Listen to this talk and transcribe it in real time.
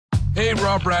Hey,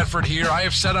 Rob Bradford here. I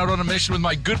have set out on a mission with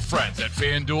my good friends at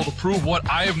FanDuel to prove what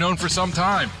I have known for some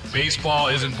time. Baseball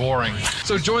isn't boring.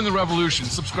 So join the revolution.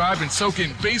 Subscribe and soak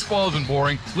in Baseball Isn't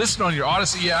Boring. Listen on your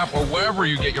Odyssey app or wherever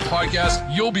you get your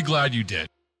podcast. You'll be glad you did.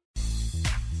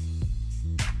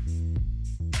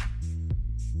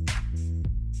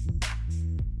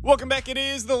 Welcome back. It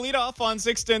is the leadoff on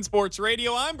 610 Sports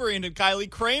Radio. I'm Brandon Kiley.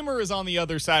 Kramer is on the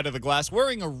other side of the glass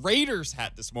wearing a Raiders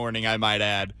hat this morning, I might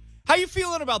add. How you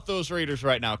feeling about those Raiders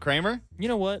right now, Kramer? You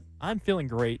know what? I'm feeling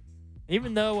great.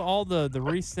 Even though all the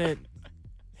recent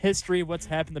history of what's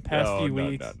happened the past few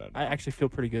weeks, I actually feel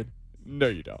pretty good. No,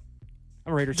 you don't.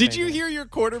 I'm a Raiders fan. Did you hear your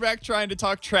quarterback trying to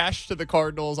talk trash to the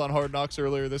Cardinals on Hard Knocks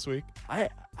earlier this week? I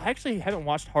actually haven't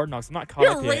watched Hard Knocks. I'm not caught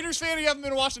You're up a yet. Raiders fan and you haven't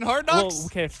been watching Hard Knocks? Well,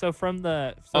 okay, so from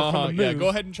the move. Yeah, go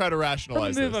ahead and try to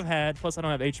rationalize From the move this. I've had, plus I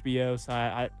don't have HBO, so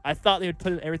I thought they would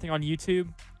put everything on YouTube.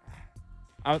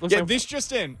 This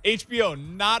just in. HBO,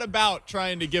 not about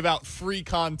trying to give out free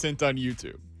content on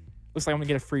YouTube. Looks like I'm going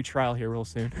to get a free trial here real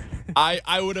soon.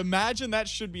 I would imagine that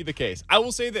should be the case. I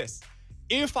will say this.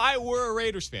 If I were a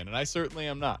Raiders fan, and I certainly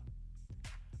am not,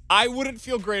 I wouldn't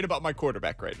feel great about my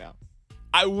quarterback right now.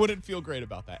 I wouldn't feel great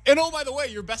about that. And oh, by the way,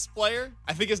 your best player,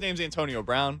 I think his name's Antonio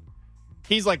Brown.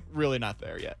 He's like really not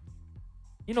there yet.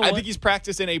 You know what? I think he's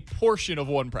practiced in a portion of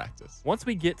one practice. Once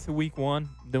we get to week 1,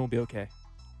 then we'll be okay.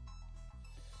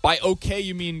 By okay,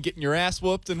 you mean getting your ass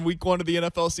whooped in week 1 of the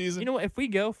NFL season? You know what? If we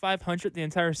go 500 the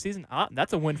entire season,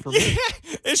 that's a win for me.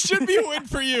 Yeah, it should be a win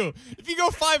for you. If you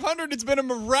go 500, it's been a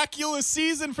miraculous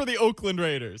season for the Oakland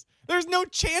Raiders. There's no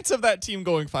chance of that team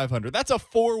going 500. That's a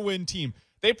 4-win team.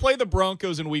 They play the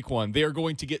Broncos in week 1. They are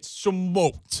going to get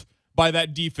smoked by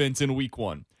that defense in week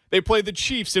 1. They play the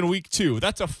Chiefs in week 2.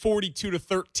 That's a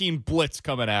 42-13 blitz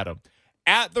coming at them.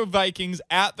 At the Vikings,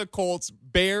 at the Colts,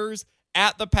 Bears,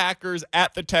 at the Packers,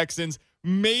 at the Texans.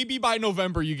 Maybe by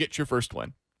November you get your first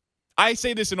win. I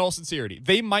say this in all sincerity.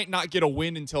 They might not get a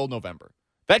win until November.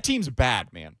 That team's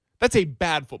bad, man. That's a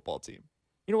bad football team.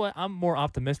 You know what? I'm more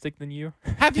optimistic than you.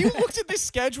 Have you looked at this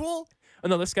schedule? Oh,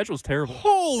 no, this schedule's terrible.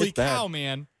 Holy cow,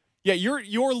 man. Yeah,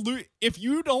 if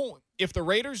the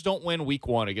Raiders don't win week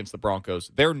 1 against the Broncos,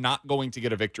 they're not going to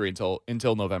get a victory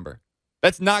until November.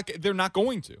 They're not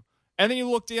going to. And then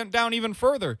you look down even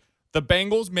further. The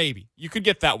Bengals, maybe. You could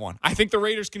get that one. I think the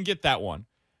Raiders can get that one.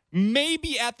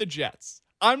 Maybe at the Jets.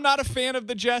 I'm not a fan of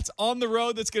the Jets on the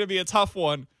road. That's going to be a tough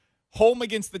one. Home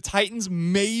against the Titans,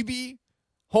 maybe.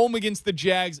 Home against the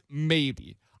Jags,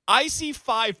 maybe. I see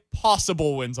 5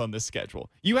 possible wins on this schedule.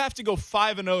 You have to go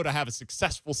 5-0 to have a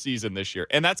successful season this year,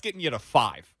 and that's getting you to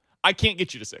 5. I can't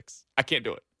get you to 6. I can't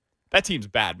do it. That team's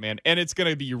bad, man, and it's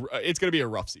gonna be a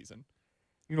rough season.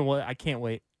 You know what? I can't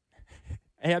wait.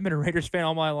 Hey, I've been a Raiders fan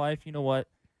all my life. You know what?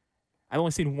 I've only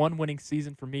seen one winning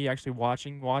season for me actually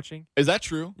watching. Is that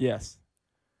true? Yes.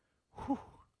 Whew.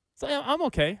 So yeah, I'm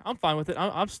okay. I'm fine with it.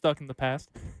 I'm stuck in the past.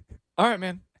 All right,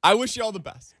 man. I wish you all the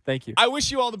best. Thank you. I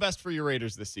wish you all the best for your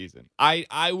Raiders this season.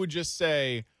 I would just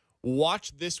say,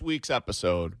 watch this week's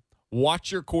episode.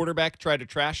 Watch your quarterback try to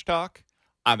trash talk.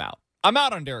 I'm out. I'm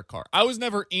out on Derek Carr. I was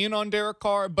never in on Derek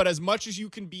Carr, but as much as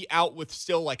you can be out with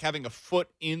still like having a foot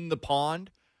in the pond,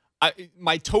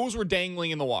 my toes were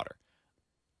dangling in the water.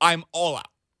 I'm all out.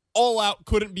 All out.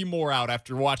 Couldn't be more out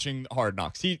after watching Hard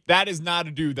Knocks. That is not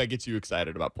a dude that gets you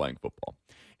excited about playing football.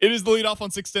 It is the leadoff on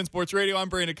 610 Sports Radio. I'm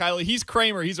Brandon Kiley. He's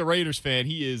Kramer. He's a Raiders fan.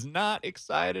 He is not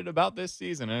excited about this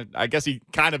season. I guess he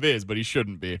kind of is, but he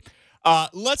shouldn't be.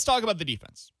 Let's talk about the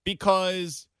defense,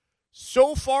 because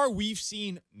so far we've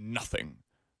seen nothing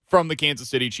from the Kansas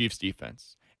City Chiefs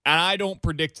defense, and I don't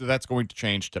predict that that's going to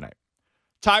change tonight.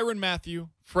 Tyrann Mathieu,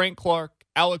 Frank Clark,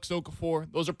 Alex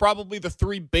Okafor, those are probably the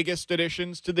 3 biggest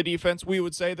additions to the defense, we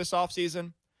would say, this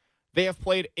offseason. They have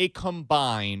played a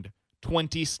combined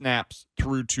 20 snaps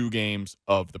through 2 games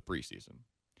of the preseason.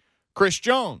 Chris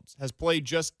Jones has played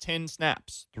just 10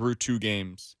 snaps through 2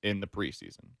 games in the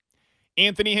preseason.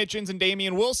 Anthony Hitchens and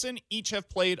Damian Wilson each have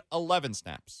played 11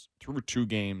 snaps through 2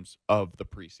 games of the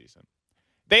preseason.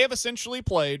 They have essentially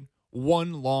played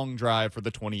one long drive for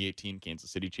the 2018 Kansas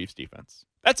City Chiefs defense.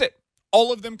 That's it.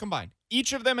 All of them combined.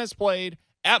 Each of them has played,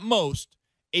 at most,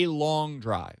 a long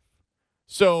drive.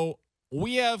 So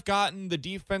we have gotten the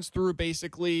defense through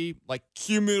basically like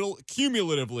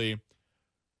cumulatively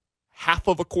half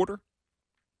of a quarter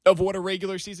of what a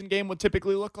regular season game would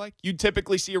typically look like. You'd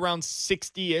typically see around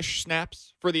 60-ish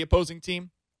snaps for the opposing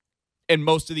team, and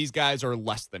most of these guys are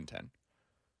less than 10.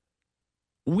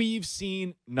 We've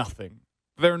seen nothing.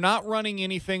 They're not running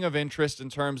anything of interest in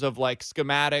terms of like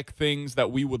schematic things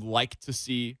that we would like to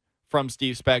see from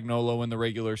Steve Spagnuolo in the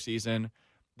regular season.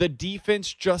 The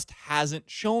defense just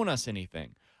hasn't shown us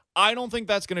anything. I don't think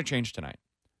that's going to change tonight.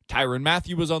 Tyrann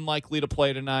Mathieu was unlikely to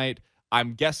play tonight.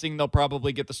 I'm guessing they'll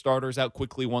probably get the starters out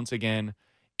quickly once again.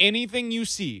 Anything you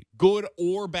see, good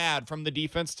or bad, from the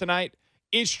defense tonight,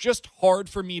 it's just hard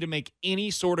for me to make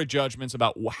any sort of judgments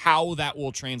about how that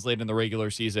will translate in the regular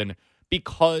season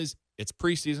because it's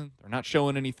preseason. They're not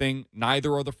showing anything.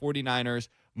 Neither are the 49ers.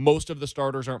 Most of the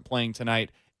starters aren't playing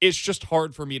tonight. It's just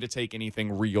hard for me to take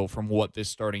anything real from what this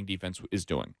starting defense is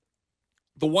doing.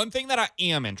 The one thing that I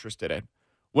am interested in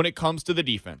when it comes to the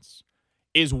defense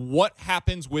is what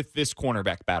happens with this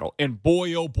cornerback battle. And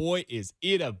boy, oh boy, is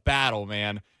it a battle,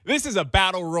 man. This is a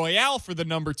battle royale for the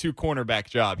number 2 cornerback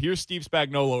job. Here's Steve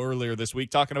Spagnuolo earlier this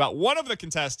week talking about one of the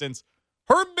contestants,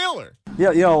 Herb Miller.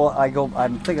 Yeah,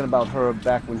 I'm thinking about Herb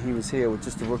back when he was here with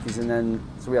just the rookies, and then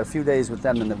so we had a few days with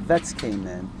them, and the vets came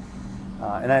in.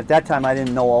 And at that time, I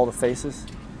didn't know all the faces.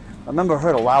 I remember I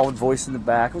heard a loud voice in the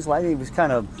back. It was like he was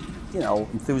kind of,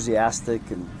 enthusiastic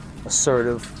and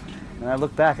assertive. And I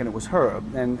looked back, and it was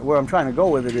Herb. And where I'm trying to go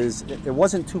with it is, it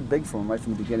wasn't too big for him right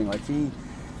from the beginning. Like he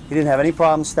didn't have any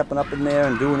problem stepping up in there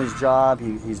and doing his job.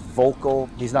 He's vocal.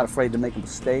 He's not afraid to make a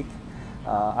mistake.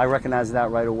 I recognize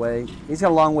that right away. He's got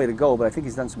a long way to go, but I think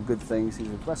he's done some good things. He's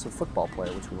an aggressive football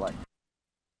player, which we like.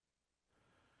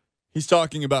 He's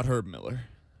talking about Herb Miller.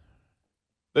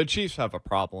 The Chiefs have a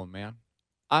problem, man.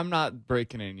 I'm not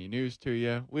breaking any news to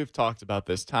you. We've talked about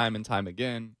this time and time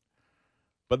again.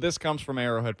 But this comes from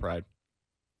Arrowhead Pride.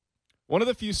 One of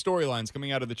the few storylines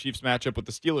coming out of the Chiefs matchup with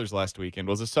the Steelers last weekend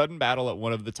was a sudden battle at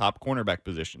one of the top cornerback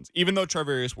positions. Even though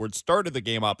Charvarius Ward started the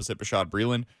game opposite Bashaud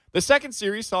Breeland, the second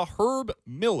series saw Herb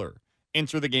Miller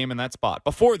enter the game in that spot.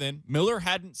 Before then, Miller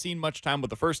hadn't seen much time with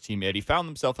the first team yet. He found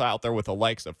himself out there with the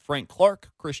likes of Frank Clark,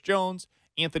 Chris Jones,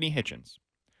 Anthony Hitchens.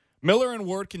 Miller and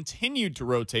Ward continued to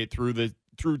rotate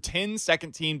through 10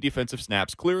 second-team defensive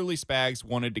snaps. Clearly, Spags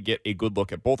wanted to get a good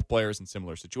look at both players in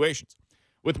similar situations.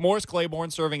 With Morris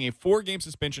Claiborne serving a 4-game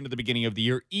suspension at the beginning of the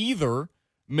year, either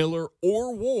Miller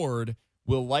or Ward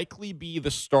will likely be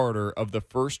the starter of the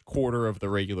first quarter of the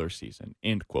regular season.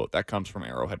 End quote. That comes from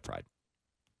Arrowhead Pride.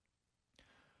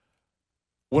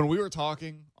 When we were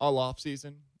talking all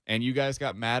offseason, and you guys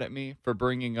got mad at me for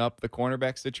bringing up the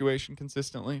cornerback situation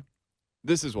consistently,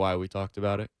 this is why we talked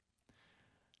about it.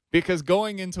 Because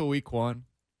going into week 1,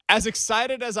 as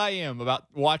excited as I am about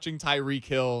watching Tyreek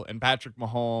Hill and Patrick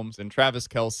Mahomes and Travis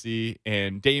Kelce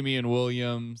and Damian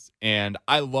Williams, and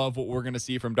I love what we're going to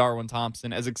see from Darwin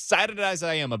Thompson, as excited as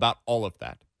I am about all of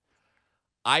that,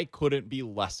 I couldn't be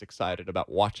less excited about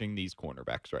watching these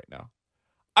cornerbacks right now.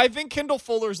 I think Kendall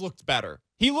Fuller's looked better.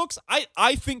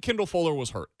 I think Kendall Fuller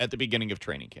was hurt at the beginning of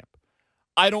training camp.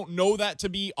 I don't know that to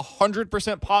be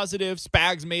 100% positive.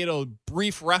 Spags made a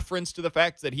brief reference to the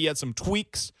fact that he had some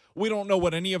tweaks. We don't know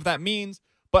what any of that means,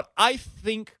 but I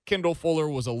think Kendall Fuller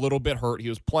was a little bit hurt. He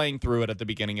was playing through it at the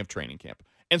beginning of training camp.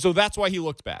 And so that's why he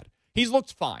looked bad. He's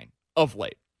looked fine of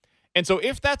late. And so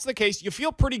if that's the case, you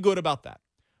feel pretty good about that.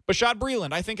 Bashaud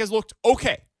Breeland, I think, has looked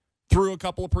okay through a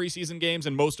couple of preseason games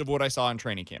and most of what I saw in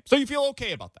training camp. So you feel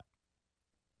okay about that.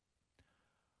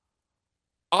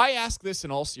 I ask this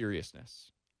in all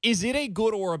seriousness. Is it a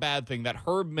good or a bad thing that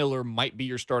Herb Miller might be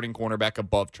your starting cornerback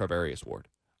above Charvarius Ward?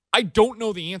 I don't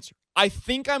know the answer. I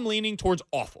think I'm leaning towards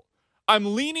awful.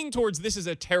 I'm leaning towards this is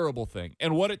a terrible thing.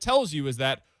 And what it tells you is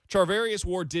that Charvarius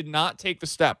Ward did not take the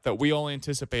step that we all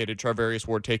anticipated Charvarius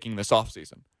Ward taking this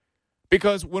offseason.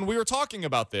 Because when we were talking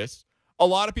about this, a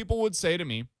lot of people would say to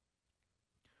me,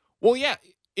 well, yeah,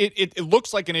 it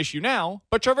looks like an issue now,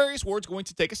 but Charvarius Ward's going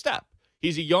to take a step.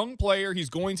 He's a young player.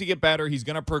 He's going to get better. He's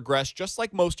going to progress just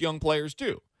like most young players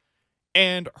do.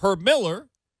 And Herb Miller,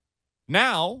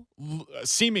 now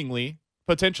seemingly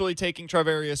potentially taking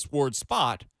Charvarius Ward's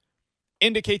spot,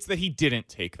 indicates that he didn't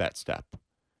take that step.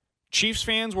 Chiefs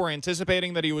fans were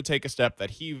anticipating that he would take a step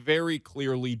that he very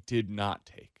clearly did not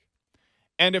take.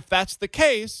 And if that's the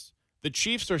case, the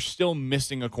Chiefs are still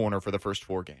missing a corner for the first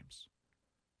 4 games.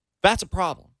 That's a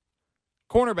problem.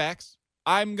 Cornerbacks,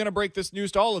 I'm going to break this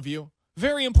news to all of you,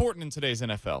 very important in today's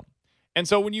NFL. And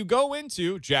so when you go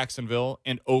into Jacksonville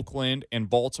and Oakland and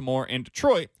Baltimore and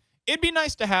Detroit, it'd be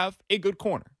nice to have a good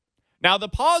corner. Now, the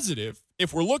positive,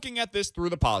 if we're looking at this through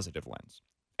the positive lens,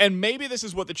 and maybe this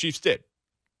is what the Chiefs did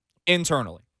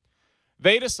internally,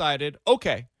 they decided,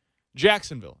 okay,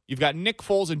 Jacksonville, you've got Nick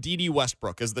Foles and D.D.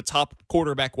 Westbrook as the top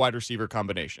quarterback wide receiver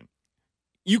combination.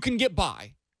 You can get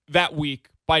by that week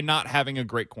by not having a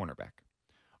great cornerback.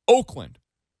 Oakland,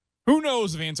 who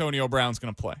knows if Antonio Brown's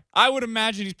going to play? I would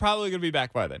imagine he's probably going to be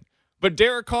back by then. But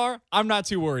Derek Carr, I'm not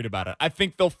too worried about it. I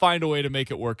think they'll find a way to make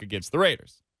it work against the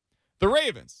Raiders. The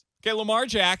Ravens, okay, Lamar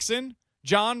Jackson,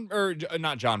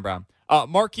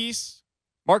 Marquise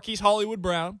Marquise Hollywood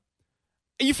Brown.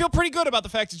 You feel pretty good about the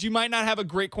fact that you might not have a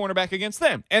great cornerback against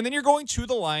them. And then you're going to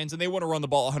the Lions, and they want to run the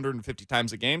ball 150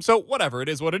 times a game. So whatever, it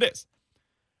is what it is.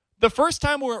 The first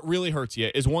time where it really hurts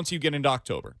you is once you get into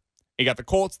October. You got the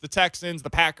Colts, the Texans, the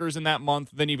Packers in that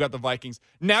month. Then you've got the Vikings.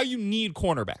 Now you need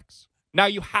cornerbacks. Now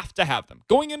you have to have them.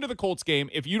 Going into the Colts game,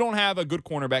 if you don't have a good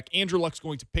cornerback, Andrew Luck's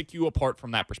going to pick you apart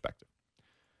from that perspective.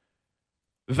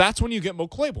 That's when you get Mo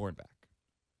Claiborne back.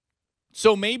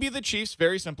 So maybe the Chiefs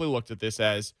very simply looked at this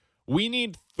as, we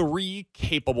need 3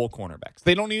 capable cornerbacks.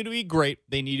 They don't need to be great.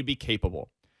 They need to be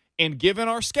capable. And given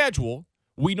our schedule,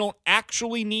 we don't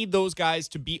actually need those guys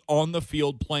to be on the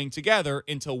field playing together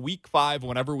until week 5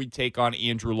 whenever we take on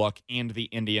Andrew Luck and the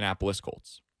Indianapolis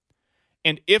Colts.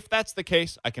 And if that's the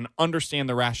case, I can understand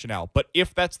the rationale. But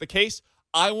if that's the case,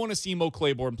 I want to see Mo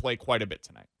Claiborne play quite a bit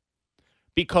tonight.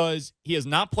 Because he has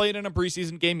not played in a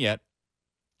preseason game yet.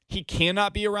 He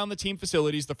cannot be around the team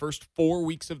facilities the first 4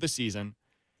 weeks of the season.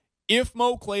 If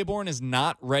Mo Claiborne is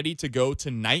not ready to go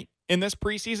tonight in this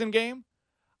preseason game,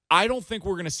 I don't think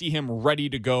we're going to see him ready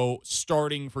to go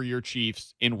starting for your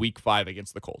Chiefs in week 5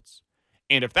 against the Colts.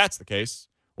 And if that's the case,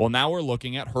 well, now we're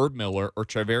looking at Herb Miller or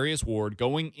Charvarius Ward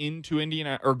going into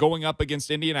going up against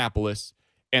Indianapolis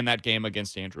in that game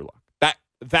against Andrew Luck.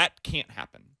 That can't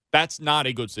happen. That's not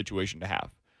a good situation to have.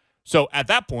 So at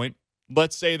that point,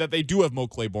 let's say that they do have Mo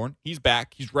Claiborne. He's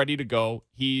back. He's ready to go.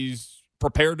 He's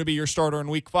prepared to be your starter in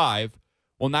week 5.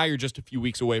 Well, now you're just a few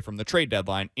weeks away from the trade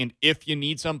deadline. And if you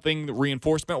need something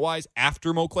reinforcement-wise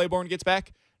after Mo Claiborne gets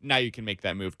back, now you can make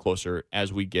that move closer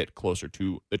as we get closer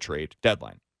to the trade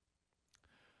deadline.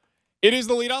 It is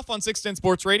the leadoff on 610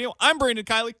 Sports Radio. I'm Brandon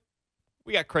Kiley.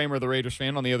 We got Kramer, the Raiders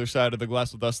fan, on the other side of the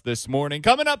glass with us this morning.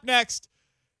 Coming up next,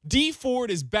 Dee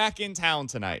Ford is back in town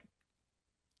tonight.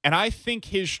 And I think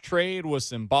his trade was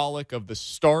symbolic of the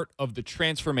start of the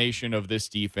transformation of this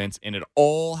defense, and it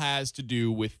all has to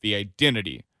do with the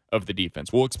identity of the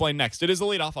defense. We'll explain next. It is the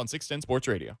leadoff on 610 Sports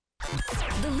Radio.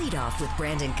 The leadoff with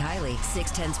Brandon Kiley,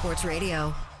 610 Sports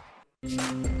Radio.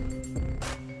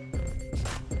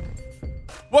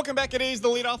 Welcome back. It is the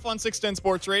leadoff on 610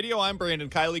 Sports Radio. I'm Brandon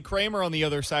Kiley. Kramer on the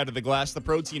other side of the glass. The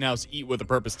Protein House Eat with a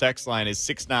Purpose text line is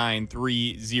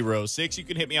 69306. You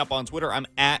can hit me up on Twitter. I'm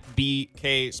at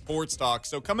BK Sports Talk.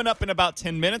 So coming up in about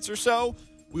 10 minutes or so,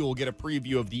 we will get a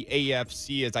preview of the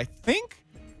AFC, as I think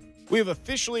we have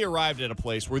officially arrived at a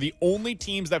place where the only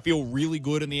teams that feel really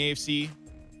good in the AFC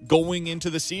going into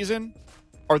the season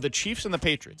are the Chiefs and the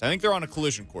Patriots. I think they're on a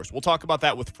collision course. We'll talk about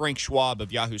that with Frank Schwab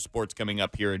of Yahoo Sports coming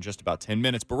up here in just about 10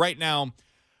 minutes. But right now,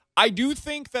 I do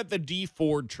think that the Dee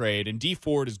Ford trade, and Dee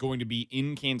Ford is going to be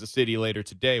in Kansas City later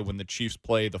today when the Chiefs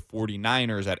play the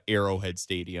 49ers at Arrowhead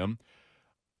Stadium.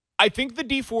 I think the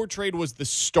Dee Ford trade was the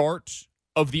start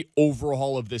of the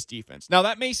overhaul of this defense. Now,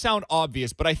 that may sound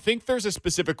obvious, but I think there's a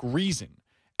specific reason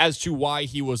as to why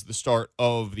he was the start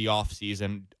of the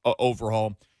offseason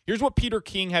overhaul. Here's what Peter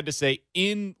King had to say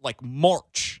in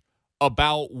March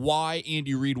about why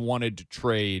Andy Reid wanted to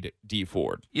trade Dee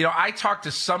Ford. You know, I talked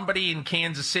to somebody in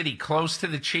Kansas City close to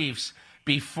the Chiefs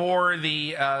before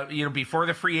the before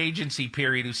the free agency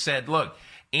period who said, look,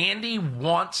 Andy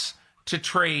wants to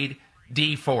trade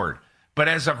Dee Ford, but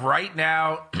as of right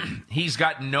now, he's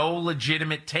got no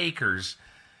legitimate takers,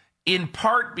 in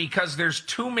part because there's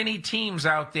too many teams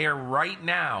out there right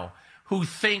now who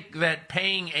think that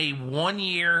paying a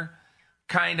 1-year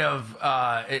kind of,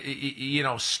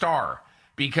 star,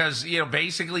 because,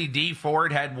 basically Dee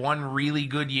Ford had one really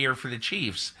good year for the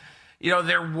Chiefs.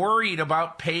 They're worried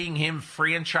about paying him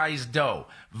franchise dough,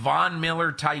 Von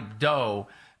Miller type dough,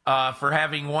 for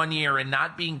having 1 year and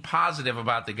not being positive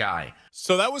about the guy.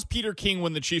 So that was Peter King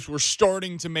when the Chiefs were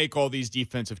starting to make all these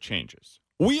defensive changes.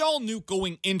 We all knew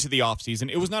going into the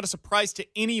offseason, it was not a surprise to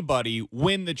anybody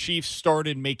when the Chiefs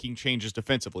started making changes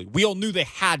defensively. We all knew they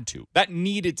had to. That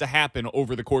needed to happen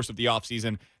over the course of the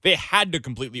offseason. They had to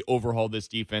completely overhaul this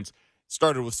defense. It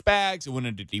started with Spags, it went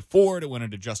into Dee Ford, it went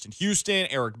into Justin Houston,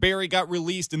 Eric Berry got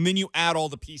released, and then you add all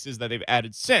the pieces that they've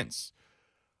added since.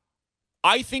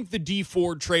 I think the Dee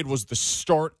Ford trade was the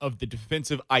start of the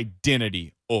defensive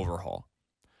identity overhaul.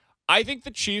 I think the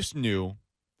Chiefs knew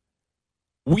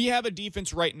we have a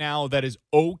defense right now that is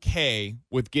okay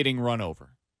with getting run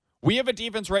over. We have a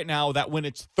defense right now that when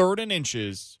it's 3rd and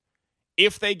inches,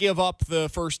 if they give up the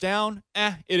first down,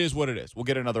 it is what it is. We'll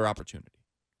get another opportunity.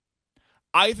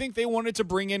 I think they wanted to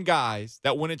bring in guys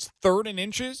that when it's 3rd and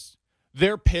inches,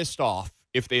 they're pissed off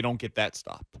if they don't get that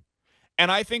stop.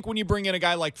 And I think when you bring in a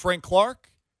guy like Frank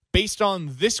Clark, based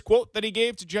on this quote that he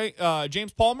gave to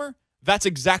James Palmer, that's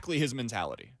exactly his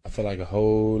mentality. I feel like a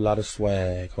whole lot of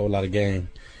swag, whole lot of game.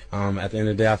 At the end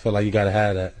of the day, I feel like you got to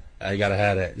have that. You gotta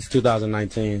have that. It's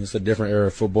 2019. It's a different era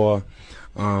of football.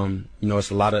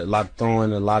 It's a lot of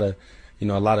throwing, a lot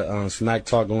of smack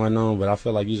talk going on. But I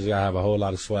feel like you just gotta have a whole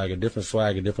lot of swag, a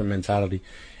different mentality,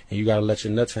 and you gotta let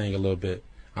your nuts hang a little bit.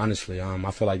 Honestly,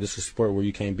 I feel like this is a sport where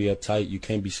you can't be uptight, you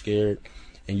can't be scared,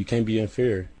 and you can't be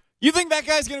inferior. You think that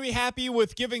guy's going to be happy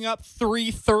with giving up 3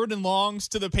 third and longs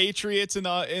to the Patriots in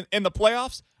the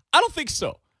playoffs? I don't think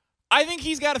so. I think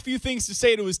he's got a few things to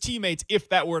say to his teammates if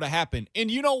that were to happen. And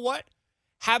you know what?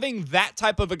 Having that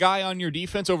type of a guy on your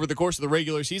defense over the course of the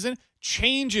regular season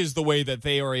changes the way that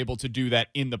they are able to do that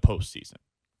in the postseason.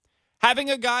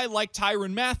 Having a guy like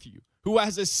Tyrann Mathieu, who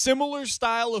has a similar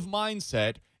style of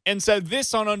mindset and said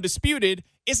this on Undisputed,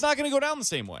 it's not going to go down the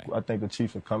same way. I think the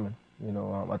Chiefs are coming.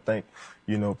 I think,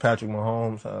 Patrick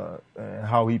Mahomes and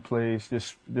how he plays,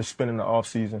 just spending the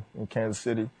offseason in Kansas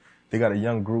City. They got a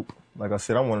young group. Like I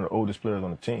said, I'm one of the oldest players on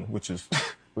the team, which is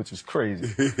crazy.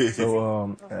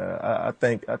 So I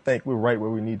think we're right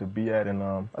where we need to be at. And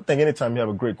I think anytime you have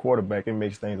a great quarterback, it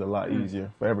makes things a lot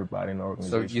easier for everybody in the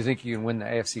organization. So you think you can win the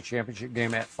AFC Championship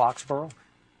game at Foxborough?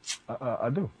 I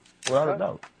do, without a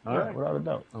doubt. All right. Without a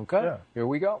doubt. Okay, yeah. Here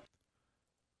we go.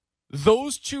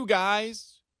 Those two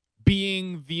guys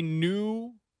being the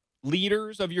new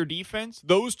leaders of your defense,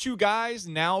 those two guys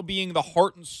now being the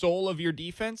heart and soul of your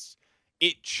defense,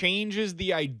 it changes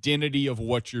the identity of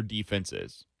what your defense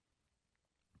is.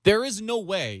 There is no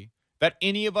way that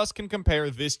any of us can compare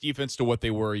this defense to what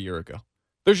they were a year ago.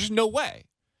 There's just no way.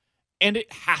 And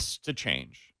it has to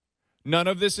change. None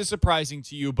of this is surprising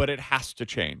to you, but it has to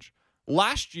change.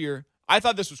 Last year, I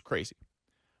thought this was crazy.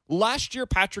 Last year,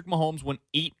 Patrick Mahomes went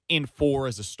 8-4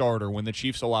 as a starter when the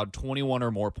Chiefs allowed 21 or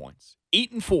more points.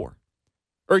 8-4. Or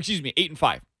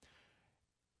 8-5.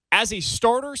 As a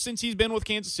starter since he's been with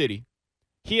Kansas City,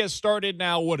 he has started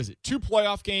now, 2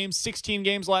 playoff games, 16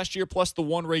 games last year, plus the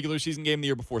 1 regular season game the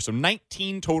year before. So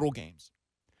 19 total games.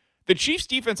 The Chiefs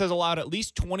defense has allowed at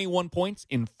least 21 points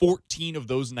in 14 of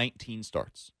those 19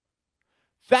 starts.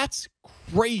 That's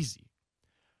crazy.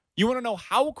 You want to know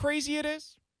how crazy it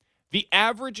is? The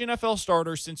average NFL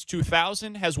starter since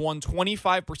 2000 has won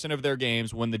 25% of their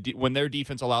games when their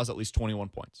defense allows at least 21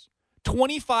 points.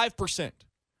 25%.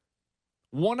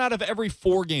 1 out of every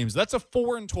 4 games. That's a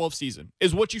 4-12 season,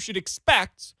 is what you should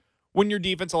expect when your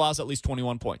defense allows at least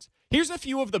 21 points. Here's a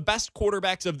few of the best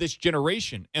quarterbacks of this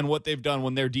generation and what they've done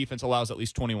when their defense allows at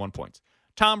least 21 points.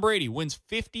 Tom Brady wins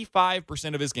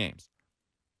 55% of his games.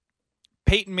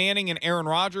 Peyton Manning and Aaron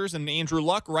Rodgers and Andrew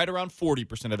Luck right around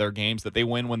 40% of their games that they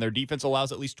win when their defense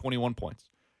allows at least 21 points.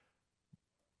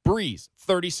 Breeze,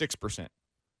 36%.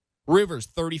 Rivers,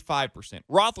 35%.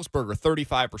 Roethlisberger,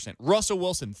 35%. Russell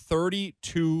Wilson,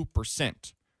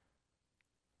 32%.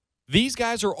 These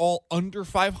guys are all under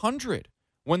 500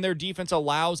 when their defense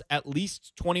allows at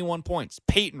least 21 points.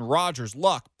 Peyton, Rodgers,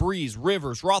 Luck, Breeze,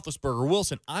 Rivers, Roethlisberger,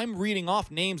 Wilson. I'm reading off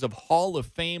names of Hall of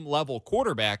Fame level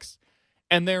quarterbacks,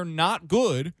 and they're not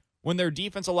good when their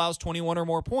defense allows 21 or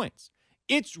more points.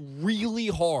 It's really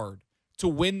hard to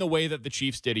win the way that the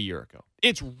Chiefs did a year ago.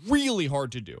 It's really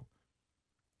hard to do.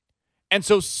 And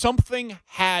so something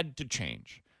had to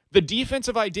change. The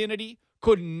defensive identity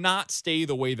could not stay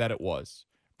the way that it was.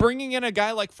 Bringing in a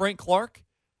guy like Frank Clark,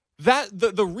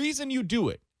 the reason you do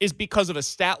it is because of a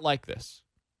stat like this.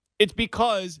 It's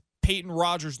because Peyton,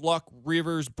 Rodgers, Luck,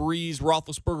 Rivers, Breeze,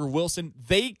 Roethlisberger, Wilson,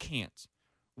 they can't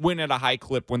win at a high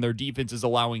clip when their defense is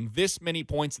allowing this many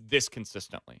points this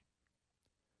consistently.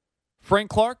 Frank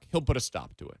Clark, he'll put a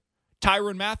stop to it.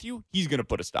 Tyrann Mathieu, he's going to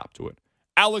put a stop to it.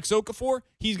 Alex Okafor,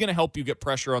 he's going to help you get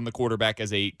pressure on the quarterback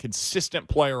as a consistent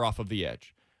player off of the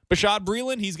edge. Bashaud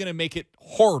Breeland, he's going to make it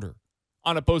harder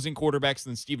on opposing quarterbacks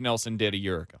than Steve Nelson did a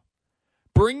year ago.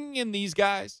 Bringing in these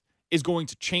guys is going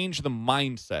to change the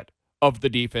mindset of the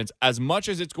defense as much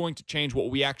as it's going to change what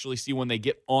we actually see when they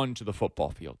get onto the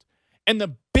football field. And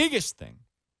the biggest thing,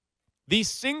 the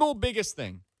single biggest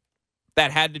thing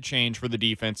that had to change for the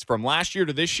defense from last year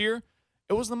to this year,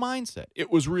 it was the mindset.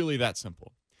 It was really that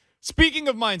simple. Speaking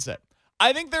of mindset,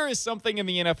 I think there is something in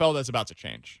the NFL that's about to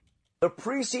change. The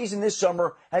preseason this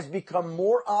summer has become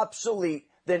more obsolete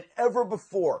than ever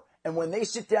before. And when they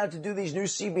sit down to do these new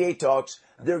CBA talks,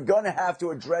 they're going to have to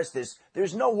address this.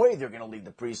 There's no way they're going to lead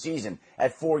the preseason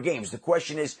at 4 games. The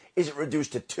question is it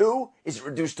reduced to 2? Is it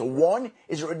reduced to 1?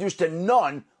 Is it reduced to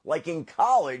none, like in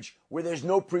college, where there's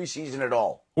no preseason at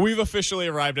all? We've officially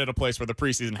arrived at a place where the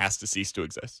preseason has to cease to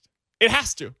exist. It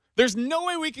has to. There's no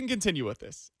way we can continue with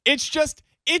this. It's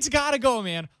got to go,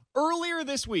 man. Earlier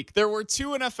this week, there were 2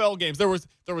 NFL games. There was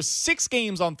 6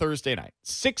 games on Thursday night,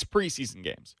 6 preseason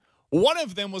games. One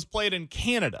of them was played in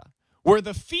Canada, where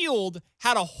the field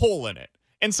had a hole in it.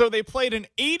 And so they played an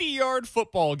 80-yard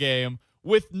football game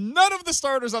with none of the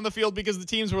starters on the field because the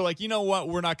teams were like, you know what?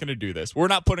 We're not going to do this. We're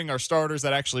not putting our starters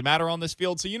that actually matter on this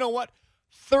field. So you know what?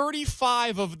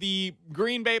 35 of the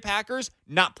Green Bay Packers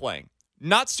not playing,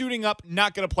 not suiting up,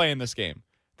 not going to play in this game.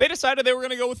 They decided they were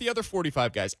going to go with the other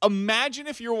 45 guys. Imagine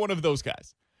if you're one of those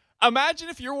guys. Imagine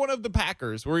if you're one of the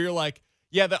Packers where you're like,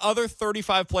 yeah, the other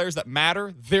 35 players that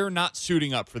matter, they're not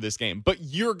suiting up for this game, but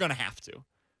you're going to have to.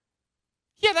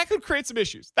 Yeah, that could create some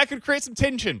issues. That could create some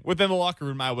tension within the locker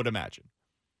room, I would imagine.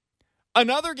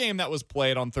 Another game that was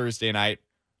played on Thursday night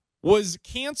was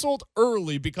canceled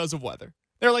early because of weather.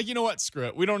 They're like, you know what? Screw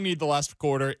it. We don't need the last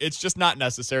quarter. It's just not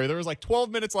necessary. There was like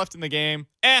 12 minutes left in the game.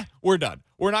 We're done.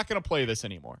 We're not going to play this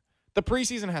anymore. The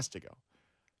preseason has to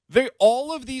go.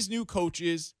 All of these new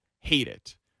coaches hate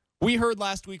it. We heard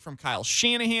last week from Kyle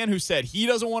Shanahan, who said he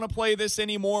doesn't want to play this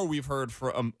anymore. We've heard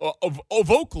from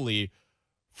vocally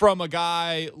from a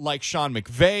guy like Sean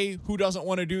McVay, who doesn't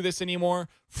want to do this anymore.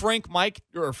 Frank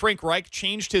Reich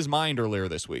changed his mind earlier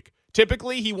this week.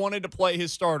 Typically, he wanted to play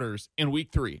his starters in week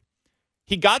 3.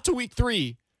 He got to week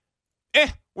 3.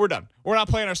 We're done. We're not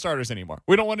playing our starters anymore.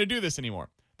 We don't want to do this anymore.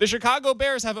 The Chicago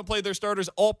Bears haven't played their starters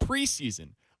all preseason.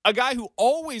 A guy who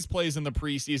always plays in the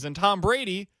preseason, Tom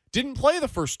Brady, didn't play the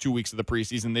first 2 weeks of the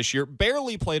preseason this year,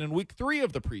 barely played in week 3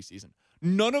 of the preseason.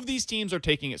 None of these teams are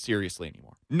taking it seriously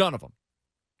anymore. None of them.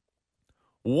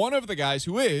 One of the guys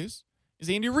who is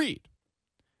Andy Reid.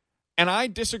 And I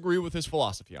disagree with his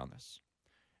philosophy on this.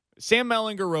 Sam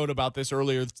Mellinger wrote about this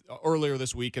earlier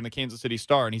this week in the Kansas City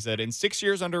Star, and he said, in 6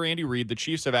 years under Andy Reid, the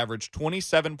Chiefs have averaged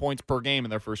 27 points per game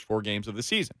in their first 4 games of the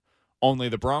season. Only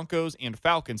the Broncos and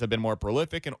Falcons have been more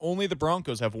prolific, and only the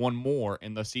Broncos have won more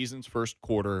in the season's first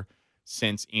quarter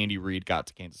since Andy Reid got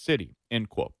to Kansas City, end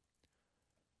quote.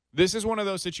 This is one of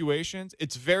those situations.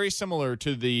 It's very similar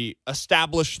to the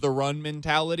establish the run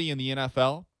mentality in the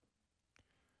NFL.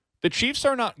 The Chiefs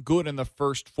are not good in the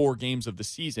first 4 games of the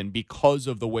season because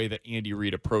of the way that Andy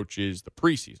Reid approaches the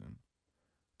preseason.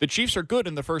 The Chiefs are good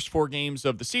in the first 4 games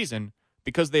of the season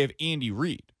because they have Andy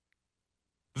Reid.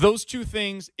 Those two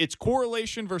things, it's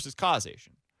correlation versus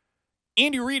causation.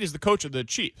 Andy Reid is the coach of the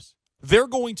Chiefs. They're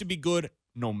going to be good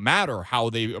no matter how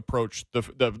they approach the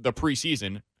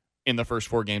preseason in the first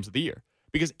 4 games of the year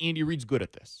because Andy Reid's good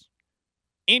at this.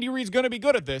 Andy Reid's going to be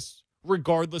good at this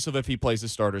regardless of if he plays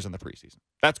his starters in the preseason.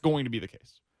 That's going to be the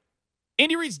case.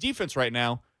 Andy Reid's defense right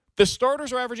now, the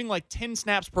starters are averaging like 10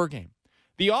 snaps per game.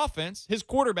 The offense, his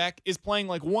quarterback, is playing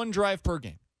like 1 drive per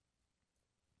game.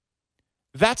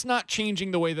 That's not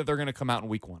changing the way that they're going to come out in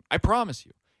week 1. I promise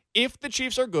you. If the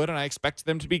Chiefs are good, and I expect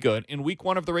them to be good, in week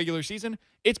 1 of the regular season,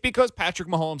 it's because Patrick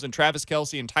Mahomes and Travis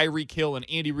Kelce and Tyreek Hill and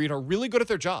Andy Reid are really good at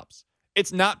their jobs.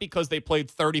 It's not because they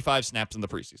played 35 snaps in the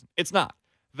preseason. It's not.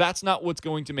 That's not what's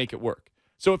going to make it work.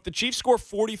 So if the Chiefs score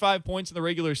 45 points in the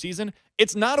regular season,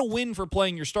 it's not a win for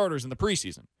playing your starters in the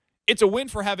preseason. It's a win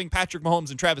for having Patrick Mahomes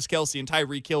and Travis Kelce and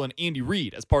Tyreek Hill and Andy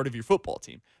Reid as part of your football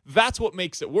team. That's what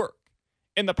makes it work.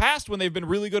 In the past, when they've been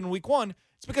really good in week 1,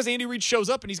 it's because Andy Reid shows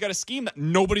up and he's got a scheme that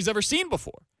nobody's ever seen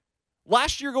before.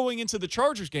 Last year going into the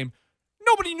Chargers game,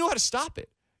 nobody knew how to stop it.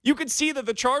 You could see that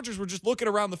the Chargers were just looking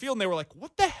around the field and they were like,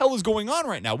 what the hell is going on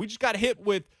right now? We just got hit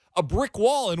with a brick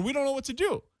wall and we don't know what to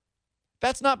do.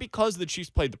 That's not because the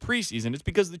Chiefs played the preseason. It's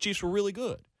because the Chiefs were really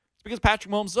good. It's because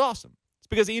Patrick Mahomes is awesome. It's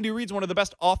because Andy Reid's one of the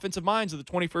best offensive minds of the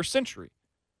 21st century.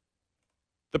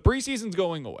 The preseason's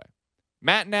going away.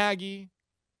 Matt Nagy,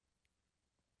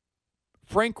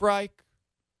 Frank Reich,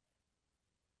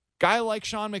 guy like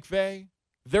Sean McVay,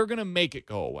 they're going to make it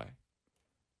go away.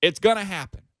 It's going to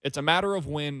happen. It's a matter of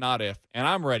when, not if. And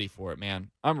I'm ready for it, man.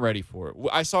 I'm ready for it.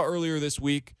 I saw earlier this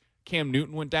week, Cam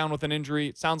Newton went down with an injury.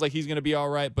 It sounds like he's going to be all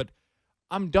right, but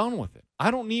I'm done with it. I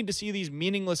don't need to see these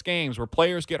meaningless games where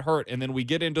players get hurt and then we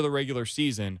get into the regular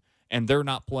season and they're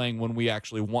not playing when we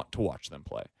actually want to watch them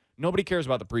play. Nobody cares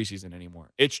about the preseason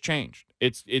anymore. It's changed.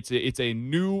 It's a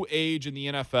new age in the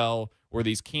NFL where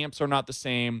these camps are not the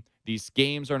same. These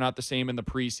games are not the same in the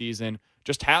preseason.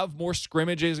 Just have more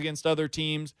scrimmages against other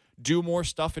teams. Do more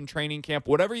stuff in training camp.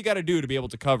 Whatever you got to do to be able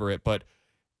to cover it. But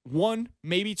 1,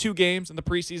 maybe 2 games in the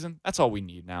preseason, that's all we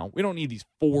need now. We don't need these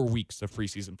 4 weeks of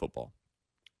preseason football.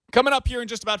 Coming up here in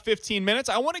just about 15 minutes,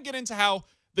 I want to get into how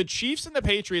the Chiefs and the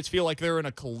Patriots feel like they're in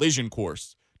a collision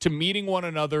course to meeting one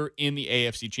another in the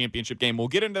AFC Championship game. We'll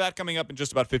get into that coming up in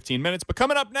just about 15 minutes. But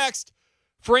coming up next,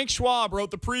 Frank Schwab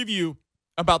wrote the preview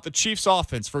about the Chiefs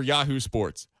offense for Yahoo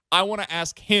Sports. I want to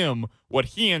ask him what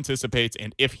he anticipates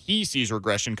and if he sees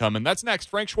regression coming. That's next.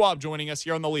 Frank Schwab joining us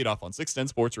here on The Leadoff on 610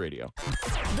 Sports Radio.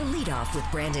 The Leadoff with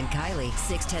Brandon Kiley,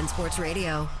 610 Sports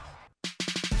Radio.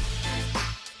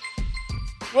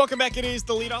 Welcome back. It is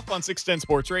The Leadoff on 610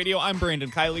 Sports Radio. I'm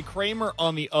Brandon Kiley. Kramer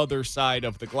on the other side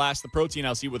of the glass. The Protein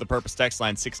House Eat with a Purpose text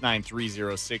line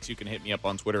 69306. You can hit me up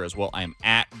on Twitter as well. I am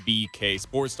at BK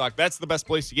Sports Talk. That's the best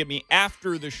place to get me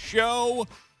after the show.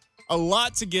 A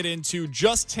lot to get into.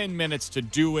 Just 10 minutes to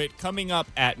do it. Coming up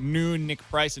at noon, Nick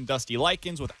Price and Dusty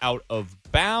Likens with Out of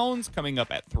Bounds. Coming up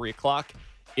at 3 o'clock.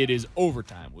 It is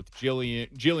Overtime with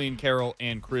Jillian Carroll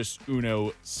and Chris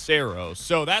Uno Cerro.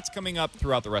 So that's coming up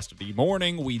throughout the rest of the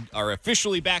morning. We are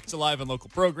officially back to live and local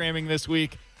programming this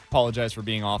week. Apologize for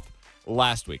being off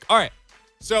last week. All right.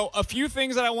 So a few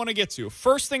things that I want to get to.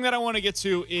 First thing that I want to get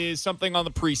to is something on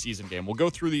the preseason game. We'll go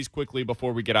through these quickly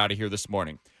before we get out of here this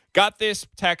morning. Got this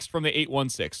text from the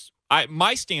 816.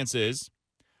 My stance is,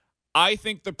 I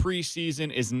think the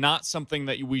preseason is not something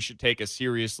that we should take as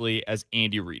seriously as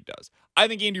Andy Reid does. I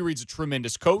think Andy Reid's a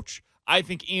tremendous coach. I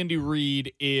think Andy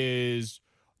Reid is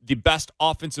the best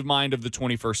offensive mind of the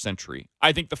 21st century.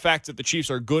 I think the fact that the Chiefs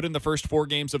are good in the first 4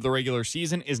 games of the regular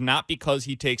season is not because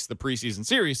he takes the preseason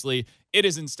seriously. It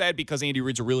is instead because Andy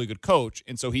Reid's a really good coach,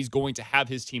 and so he's going to have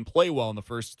his team play well in the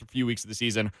first few weeks of the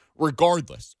season,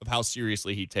 regardless of how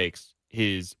seriously he takes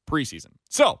his preseason.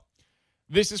 So,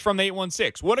 this is from the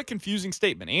 816. What a confusing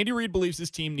statement. Andy Reid believes his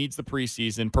team needs the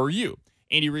preseason per you.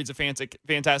 Andy Reid's a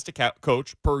fantastic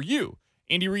coach per you.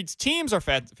 Andy Reid's teams are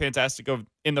fantastic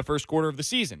in the first quarter of the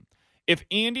season. If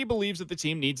Andy believes that the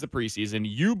team needs the preseason,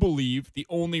 you believe the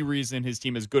only reason his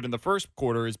team is good in the first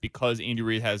quarter is because Andy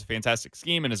Reid has a fantastic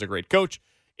scheme and is a great coach.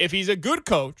 If he's a good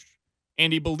coach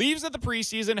and he believes that the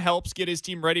preseason helps get his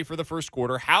team ready for the first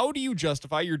quarter, how do you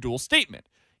justify your dual statement?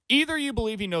 Either you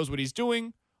believe he knows what he's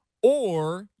doing,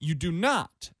 or you do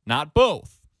not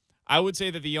both. I would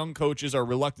say that the young coaches are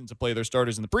reluctant to play their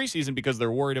starters in the preseason because they're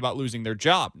worried about losing their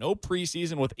job. No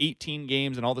preseason with 18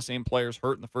 games and all the same players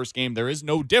hurt in the first game. There is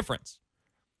no difference.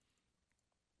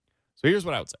 So here's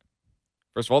what I would say.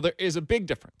 First of all, there is a big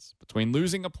difference between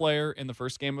losing a player in the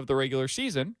first game of the regular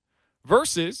season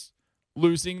versus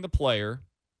losing the player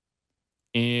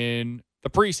in the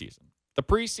preseason. The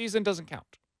preseason doesn't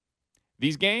count.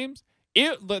 These games,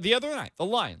 the other night, the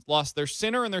Lions lost their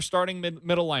center and their starting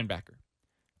middle linebacker.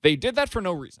 They did that for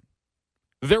no reason.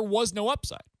 There was no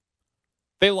upside.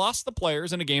 They lost the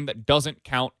players in a game that doesn't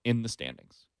count in the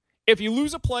standings. If you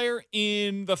lose a player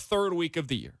in the third week of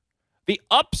the year, the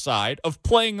upside of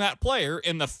playing that player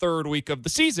in the third week of the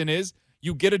season is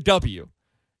you get a W.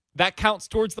 That counts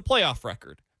towards the playoff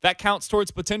record. That counts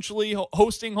towards potentially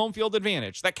hosting home field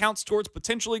advantage. That counts towards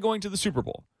potentially going to the Super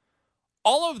Bowl.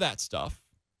 All of that stuff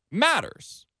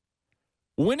matters.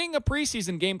 Winning a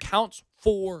preseason game counts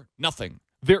for nothing.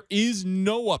 There is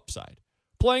no upside.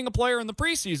 Playing a player in the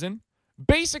preseason,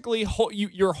 basically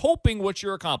you're hoping what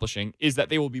you're accomplishing is that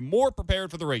they will be more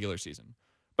prepared for the regular season.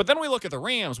 But then we look at the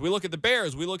Rams, we look at the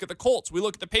Bears, we look at the Colts, we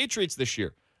look at the Patriots this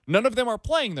year. None of them are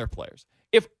playing their players.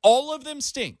 If all of them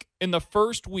stink in the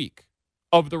first week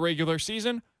of the regular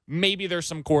season, maybe there's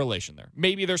some correlation there.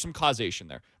 Maybe there's some causation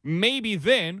there. Maybe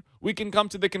then we can come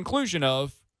to the conclusion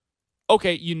of,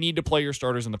 okay, you need to play your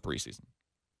starters in the preseason.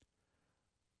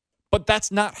 But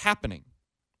that's not happening.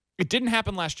 It didn't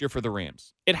happen last year for the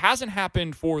Rams. It hasn't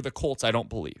happened for the Colts, I don't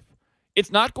believe.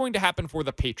 It's not going to happen for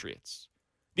the Patriots.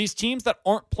 These teams that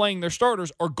aren't playing their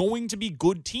starters are going to be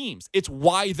good teams. It's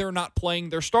why they're not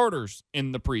playing their starters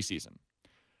in the preseason.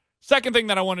 Second thing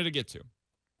that I wanted to get to.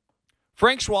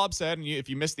 Frank Schwab said, and if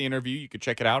you missed the interview, you could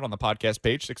check it out on the podcast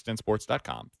page,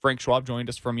 610sports.com. Frank Schwab joined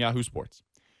us from Yahoo Sports.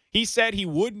 He said he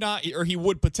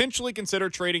would potentially consider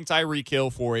trading Tyreek Hill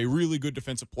for a really good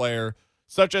defensive player,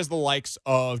 such as the likes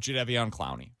of Jadeveon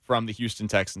Clowney from the Houston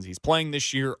Texans. He's playing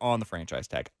this year on the franchise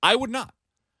tag. I would not.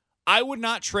 I would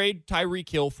not trade Tyreek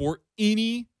Hill for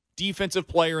any defensive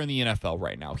player in the NFL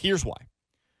right now. Here's why.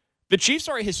 The Chiefs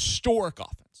are a historic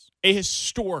offense. A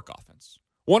historic offense.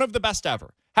 One of the best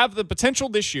ever. Have the potential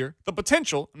this year. The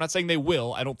potential, I'm not saying they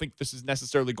will. I don't think this is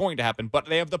necessarily going to happen, but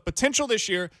they have the potential this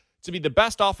year to be the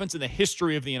best offense in the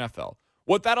history of the NFL.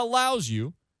 What that allows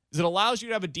you is it allows you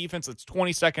to have a defense that's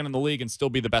 22nd in the league and still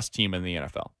be the best team in the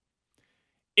NFL.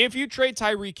 If you trade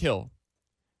Tyreek Hill,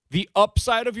 the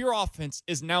upside of your offense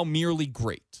is now merely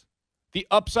great. The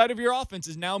upside of your offense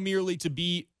is now merely to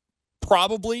be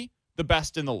probably the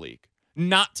best in the league,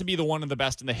 not to be the one of the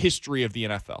best in the history of the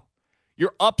NFL.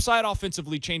 Your upside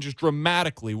offensively changes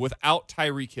dramatically without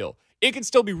Tyreek Hill. It can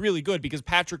still be really good because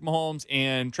Patrick Mahomes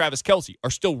and Travis Kelce are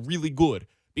still really good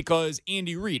because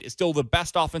Andy Reid is still the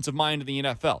best offensive mind in the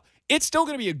NFL. It's still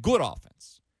going to be a good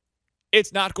offense.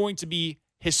 It's not going to be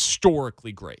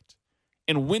historically great.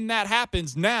 And when that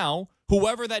happens now,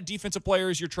 whoever that defensive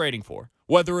player is you're trading for,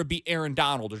 whether it be Aaron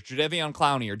Donald or Jadeveon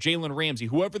Clowney or Jalen Ramsey,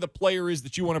 whoever the player is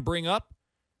that you want to bring up,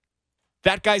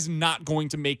 That guy's not going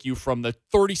to make you from the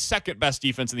 32nd best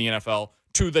defense in the NFL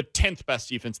to the 10th best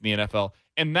defense in the NFL.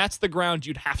 And that's the ground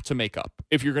you'd have to make up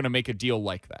if you're going to make a deal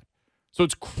like that. So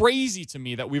it's crazy to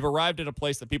me that we've arrived at a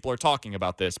place that people are talking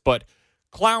about this. But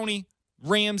Clowney,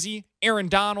 Ramsey, Aaron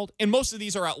Donald, and most of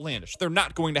these are outlandish. They're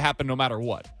not going to happen no matter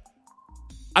what.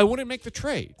 I wouldn't make the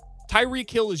trade. Tyreek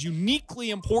Hill is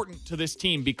uniquely important to this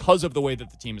team because of the way that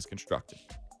the team is constructed.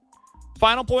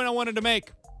 Final point I wanted to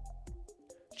make.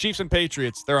 Chiefs and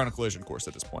Patriots, they're on a collision course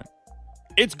at this point.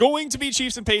 It's going to be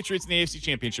Chiefs and Patriots in the AFC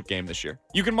Championship game this year.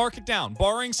 You can mark it down.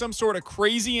 Barring some sort of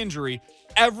crazy injury,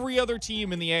 every other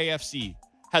team in the AFC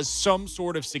has some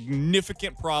sort of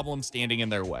significant problem standing in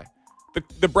their way.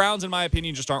 The Browns, in my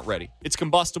opinion, just aren't ready. It's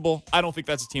combustible. I don't think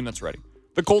that's a team that's ready.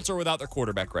 The Colts are without their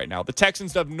quarterback right now. The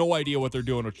Texans have no idea what they're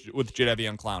doing with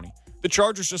Jadeveon Clowney. The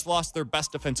Chargers just lost their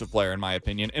best defensive player, in my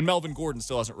opinion, and Melvin Gordon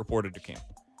still hasn't reported to camp.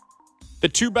 The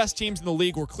two best teams in the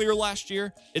league were clear last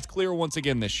year. It's clear once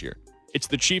again this year. It's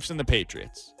the Chiefs and the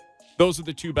Patriots. Those are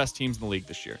the two best teams in the league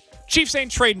this year. Chiefs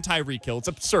ain't trading Tyreek Hill. It's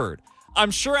absurd.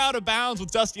 I'm sure Out of Bounds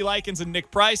with Dusty Likens and Nick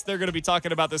Price, they're going to be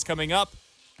talking about this coming up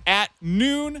at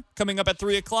noon, coming up at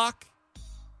 3 o'clock.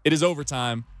 It is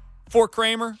overtime. For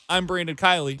Kramer, I'm Brandon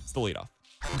Kiley. It's the leadoff.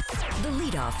 The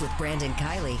leadoff with Brandon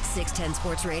Kiley, 610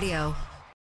 Sports Radio.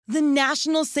 The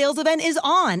national sales event is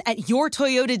on at your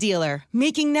Toyota dealer,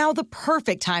 making now the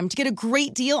perfect time to get a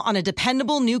great deal on a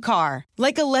dependable new car.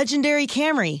 Like a legendary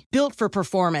Camry, built for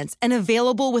performance and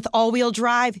available with all-wheel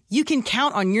drive, you can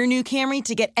count on your new Camry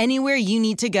to get anywhere you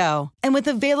need to go. And with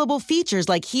available features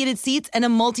like heated seats and a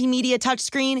multimedia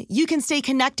touchscreen, you can stay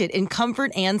connected in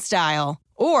comfort and style.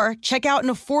 Or check out an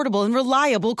affordable and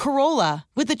reliable Corolla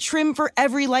with a trim for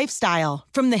every lifestyle,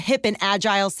 from the hip and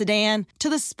agile sedan to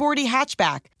the sporty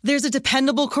hatchback. There's a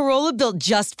dependable Corolla built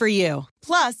just for you.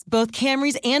 Plus, both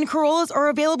Camrys and Corollas are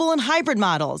available in hybrid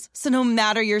models, so no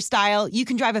matter your style, you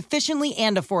can drive efficiently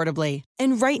and affordably.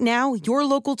 And right now, your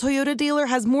local Toyota dealer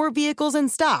has more vehicles in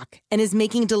stock and is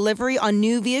making delivery on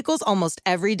new vehicles almost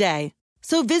every day.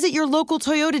 So visit your local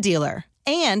Toyota dealer.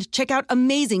 And check out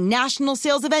amazing national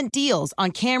sales event deals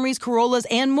on Camrys, Corollas,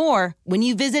 and more when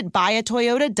you visit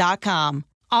buyatoyota.com.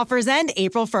 Offers end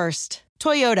April 1st.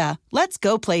 Toyota, let's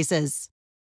go places.